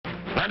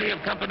Plenty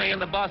of company in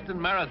the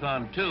Boston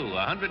Marathon, too.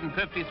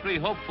 153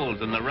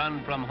 hopefuls in the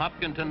run from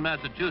Hopkinton,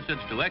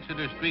 Massachusetts to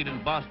Exeter Street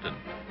in Boston.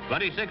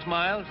 26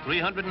 miles,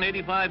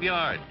 385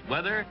 yards.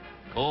 Weather,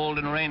 cold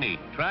and rainy.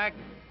 Track,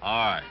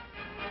 hard.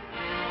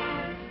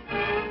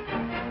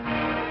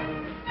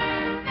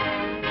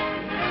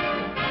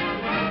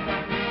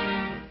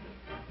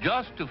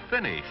 Just to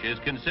finish is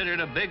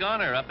considered a big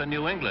honor up in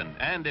New England,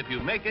 and if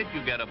you make it,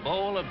 you get a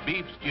bowl of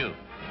beef stew.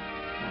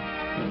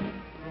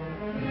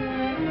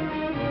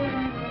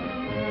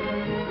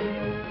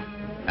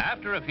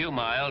 After a few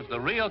miles, the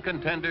real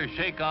contenders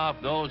shake off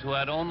those who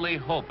had only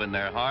hope in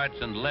their hearts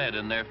and lead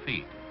in their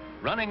feet.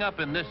 Running up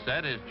in this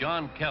set is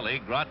John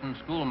Kelly, Groton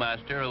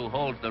schoolmaster, who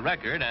holds the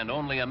record and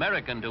only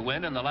American to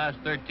win in the last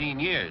 13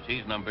 years.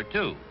 He's number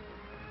 2.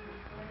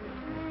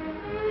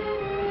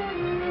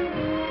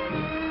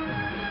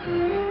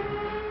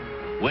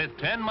 With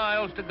 10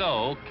 miles to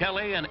go,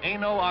 Kelly and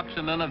Eino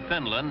Oksanen of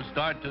Finland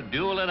start to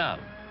duel it out.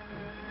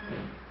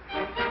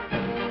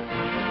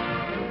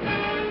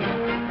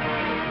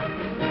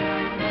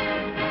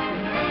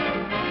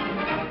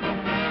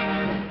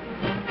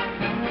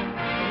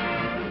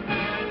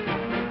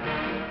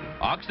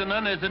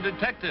 Oksanen is a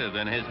detective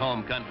in his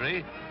home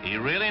country. He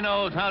really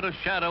knows how to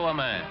shadow a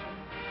man.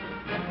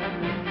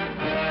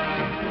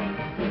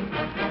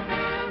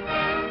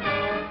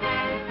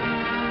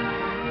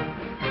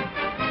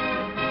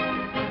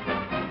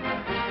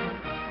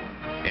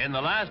 In the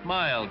last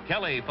mile,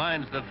 Kelly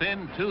finds the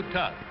Finn too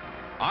tough.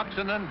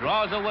 Oksanen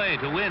draws away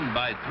to win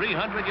by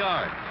 300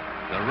 yards.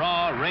 The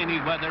raw, rainy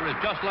weather is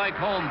just like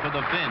home for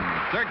the Finn,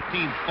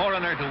 13th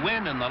foreigner to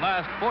win in the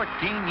last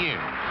 14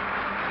 years.